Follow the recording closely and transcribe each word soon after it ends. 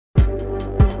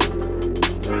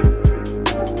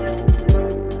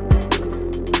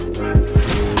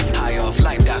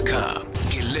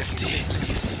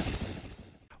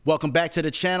Welcome back to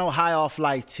the channel, High Off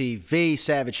Life TV.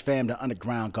 Savage fam, the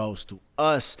underground goes to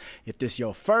us. If this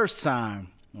your first time,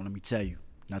 well, let me tell you,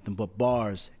 nothing but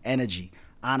bars, energy,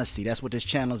 honesty. That's what this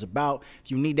channel is about.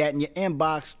 If you need that in your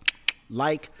inbox,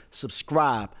 like,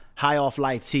 subscribe. High Off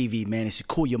Life TV, man. It's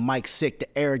cool. Your Mike Sick,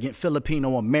 the arrogant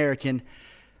Filipino American.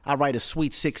 I write a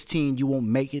Sweet 16. You won't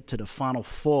make it to the Final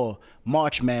Four.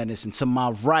 March Madness. And to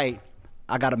my right,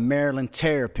 I got a Maryland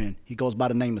Terrapin. He goes by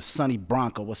the name of Sonny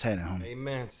Bronco. What's happening, homie? Hey,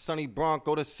 man. Sonny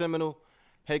Bronco, the Seminole,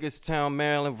 Hagerstown,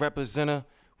 Maryland representative.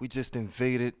 We just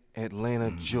invaded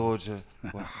Atlanta, Georgia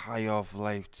with High Off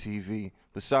Life TV.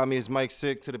 Beside me is Mike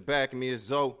Sick. To the back of me is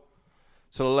Zoe.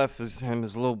 To the left is him,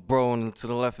 his little bro, and to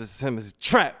the left is him, his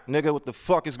trap. Nigga, what the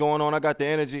fuck is going on? I got the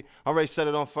energy. I already set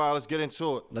it on fire. Let's get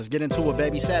into it. Let's get into it,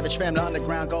 baby. Savage fam, the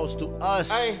underground goes to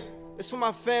us. Hey, it's for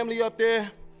my family up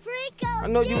there. I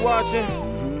know you watching.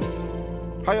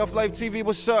 High Off Life TV,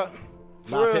 what's up?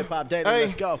 For Live real. Hip Hop Daily, Hey,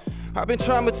 let's go. I've been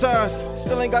traumatized.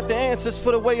 Still ain't got the answers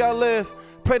for the way I live.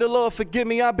 Pray the Lord forgive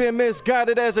me, I've been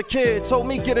misguided as a kid. Told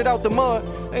me get it out the mud,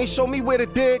 ain't show me where to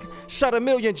dig. Shot a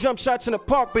million jump shots in the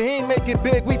park, but he ain't make it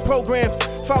big. We programmed,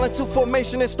 fall into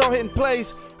formation and start hitting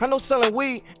plays. I know selling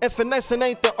weed and finessing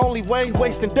ain't the only way.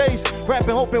 Wasting days, rapping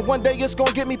hoping one day it's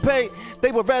gonna get me paid.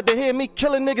 They would rather hear me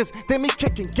killing niggas than me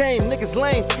kicking game. Niggas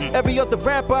lame, every other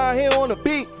rapper I hear on the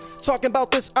beat talking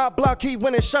about this op block he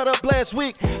went and shut up last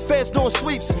week. Feds doing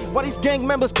sweeps while these gang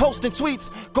members posting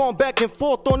tweets. Going back and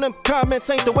forth on them comments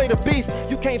ain't the way to beef.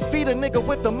 You can't feed a nigga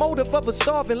with the motive of a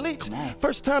starving leech.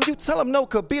 First time you tell him no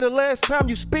could be the last time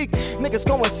you speak. Niggas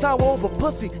going sour over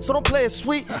pussy, so don't play it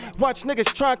sweet. Watch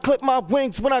niggas try and clip my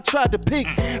wings when I tried to peek.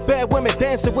 Bad women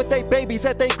dancing with they babies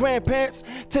at they grandparents.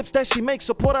 Tips that she makes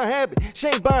support her habit. She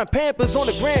ain't buying Pampers on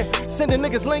the gram. Sending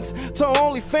niggas links to her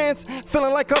OnlyFans.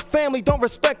 Feeling like her family don't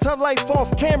respect her life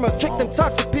off camera. Kick them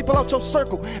toxic people out your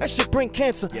circle. That shit bring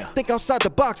cancer. Think outside the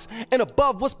box and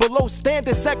above what's below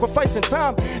standard. Sacrificing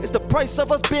time is the price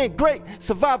of us being great.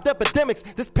 Survived epidemics.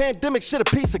 This pandemic shit a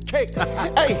piece of cake.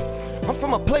 Hey, I'm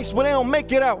from a place where they don't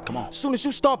make it out. Soon as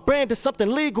you start branding something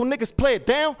legal, niggas play it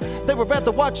down. They would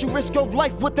rather watch you risk your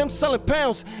life with them selling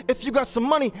pounds. If you got some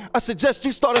money, I suggest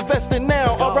you start investing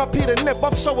now. R.I.P. the Nip,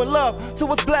 I'm showing love to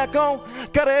what's black on.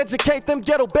 Gotta educate them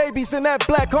ghetto babies in that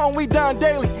black home. We dying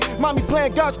daily. Mommy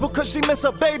playing gospel cause she miss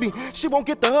her baby. She won't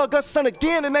get to hug her son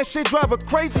again and that shit drive her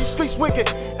crazy. Streets wicked,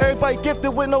 everybody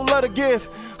gifted with no love to give.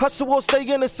 Hustle or stay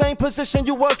in the same position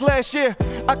you was last year.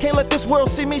 I can't let this world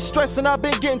see me stressing, I've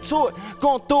been getting to it.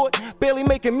 Going through it, barely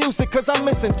making music cause I'm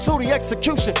missing to the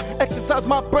execution. Exercise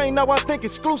my brain, now I think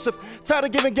exclusive. Tired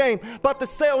of giving game, about to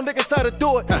sell niggas how to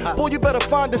do it. Boy, you better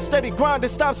find a steady grind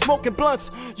and stop smoking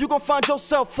blunts. You gon' find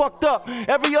yourself fucked up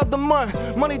every other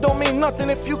month. Money don't mean nothing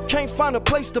if you can't find a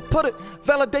place to put it.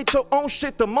 Validate your own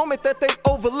shit the moment that they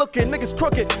overlook it. Niggas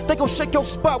crooked, they gon' shake your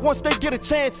spot once they get a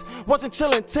chance. Wasn't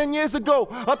chillin' 10 years ago,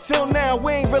 up till now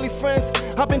we ain't really friends.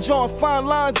 I've been drawing fine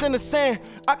lines in the sand.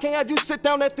 I can't have you sit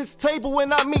down at this table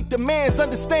when I meet demands.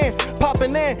 Understand,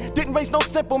 poppin' in didn't raise no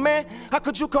simple man. How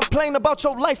could you complain about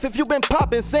your life if you been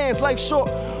poppin' sands? Life short,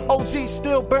 OG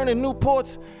still burning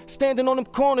Newports. Standing on them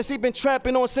corners he been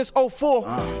trapping on since 04.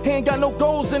 He ain't got no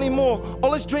goals anymore,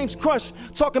 all his dreams crushed.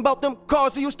 Talking about them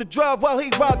cars he used to drive while he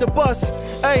ride the bus.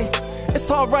 Hey, it's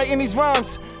hard writing these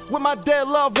rhymes with my dead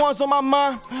loved ones on my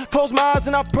mind. Close my eyes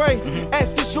and I pray.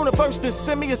 Ask this universe to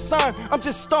send me a sign. I'm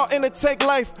just starting to take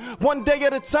life one day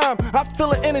at a time. I feel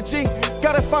the energy.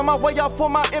 Gotta find my way out for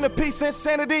my inner peace and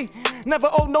sanity. Never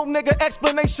owe no nigga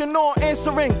explanation or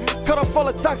answering. Cut off all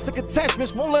the toxic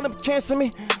attachments, won't let them cancel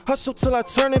me. Hustle till I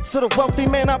turn into the wealthy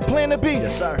man I plan to be.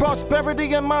 Yes, sir.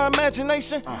 Prosperity in my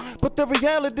imagination, but the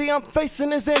reality I'm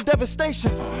facing is in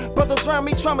devastation. Brothers around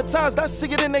me traumatized, I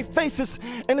see it in their faces.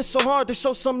 And it's so hard to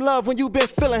show some love when you been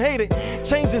feeling hated.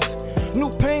 Changes, new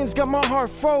pains got my heart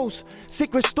froze.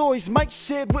 Secret stories Mike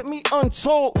shared with me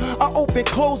untold. I open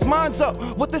closed minds up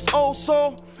with this old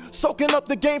soul. Soaking up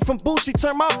the game from Bushi,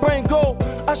 turn my brain gold.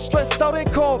 I stress out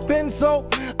and call Benzo.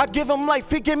 I give him life,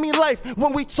 he give me life.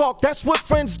 When we talk, that's what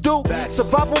friends do.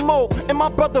 Survival mode in my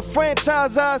brother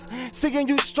franchise eyes. Seeing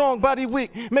you strong, body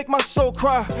weak, make my soul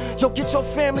cry. Yo, get your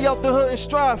family out the hood and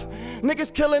strive.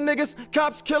 Niggas killing niggas,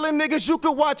 cops killing niggas, you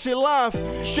could watch it live.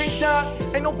 Think that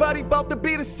ain't nobody about to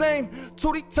be the same.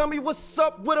 Tootie, tell me what's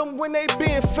up with them when they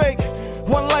being fake.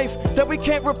 One life that we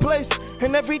can't replace.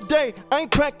 And every day, I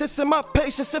ain't practicing my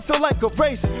patience, it feel like a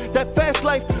race. That fast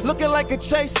life, looking like a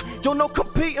chase. Yo, no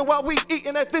competing while we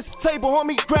eating at this table,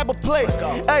 homie, grab a plate.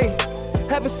 Hey,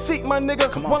 Have a seat, my nigga.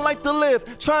 One life to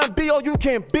live. Try and be all you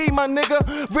can be, my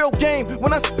nigga. Real game.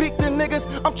 When I speak to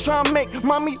niggas, I'm trying to make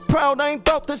mommy proud. I ain't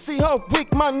about to see her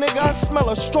weak, my nigga. I smell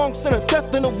a strong scent of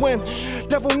death in the wind.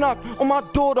 Devil knocked on my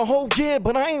door the whole year,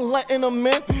 but I ain't letting them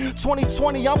in.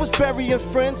 2020, I was burying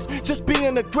friends. Just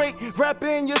being a great rapper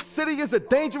in your city is a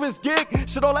dangerous gig.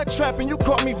 Shit, all that trapping, you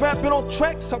caught me rapping on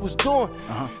tracks I was doing.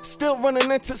 Still running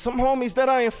into some homies that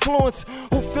I influence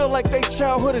who feel like their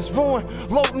childhood is ruined.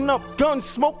 Loading up guns,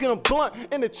 smoking a blunt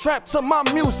in the trap to my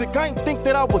music. I ain't think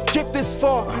that I would get this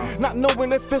far. Not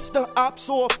knowing if it's the ops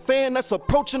or a fan that's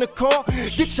approaching the car.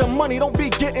 Get your money, don't be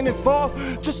getting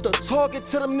involved. Just a target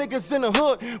to them niggas in the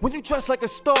hood. When you dress like a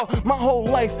star, my whole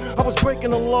life I was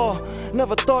breaking the law.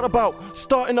 Never thought about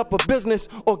starting up a business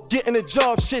or getting a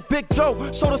job. Shit, Big Joe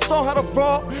showed us all how to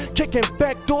rob, kicking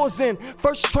back doors in.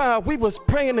 First try, we was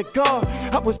praying to God.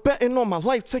 I was betting on my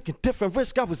life, taking different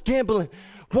risks. I was gambling.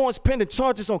 Warrants pending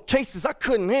charges on cases, I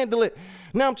couldn't handle it.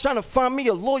 Now I'm trying to find me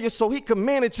a lawyer so he can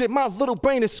manage it. My little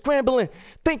brain is scrambling.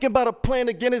 Thinking about a plan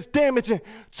again is damaging.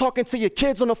 Talking to your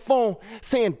kids on the phone,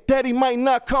 saying daddy might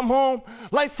not come home.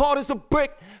 Life hard as a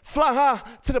brick. Fly high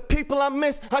to the people I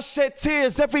miss. I shed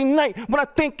tears every night when I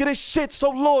think of this shit.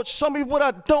 So Lord, show me what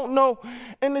I don't know.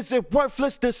 And is it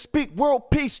worthless to speak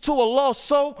world peace to a lost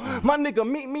soul? My nigga,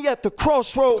 meet me at the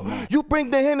crossroad. You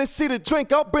bring the Hennessy to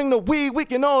drink, I'll bring the weed, we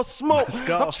can all smoke.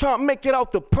 I'm trying to make it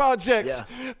out the projects.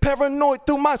 Paranoid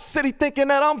through my city thinking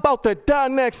that I'm about to die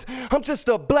next. I'm just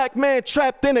a black man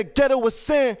trapped in a ghetto with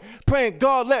sin. Praying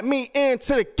God let me in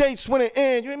till the gates when it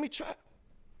end. You hear me trap?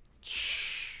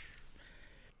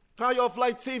 High Off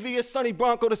Life TV, it's Sonny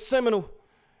Bronco, the Seminole.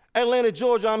 Atlanta,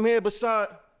 Georgia, I'm here beside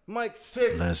Mike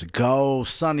Sick. Let's go,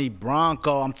 Sonny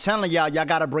Bronco. I'm telling y'all, y'all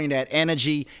got to bring that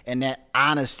energy and that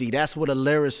honesty. That's what a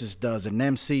lyricist does, an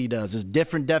MC does. There's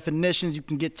different definitions. You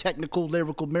can get technical,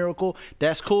 lyrical, miracle.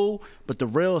 That's cool. But the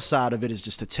real side of it is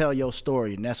just to tell your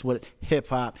story. And that's what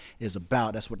hip-hop is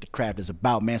about. That's what the craft is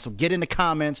about, man. So get in the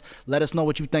comments. Let us know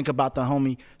what you think about the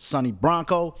homie Sonny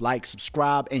Bronco. Like,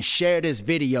 subscribe, and share this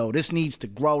video. This needs to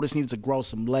grow. This needs to grow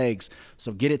some legs.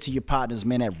 So get it to your partners,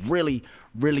 man, that really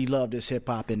love this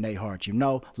hip-hop in their heart. You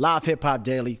know, Live Hip Hop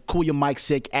Daily. Cool your Mike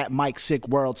Sick at Mike Sick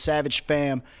World. Savage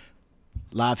Fam.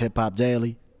 Live Hip Hop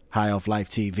Daily. High Off Life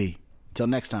TV. Till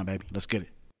next time, baby. Let's get it.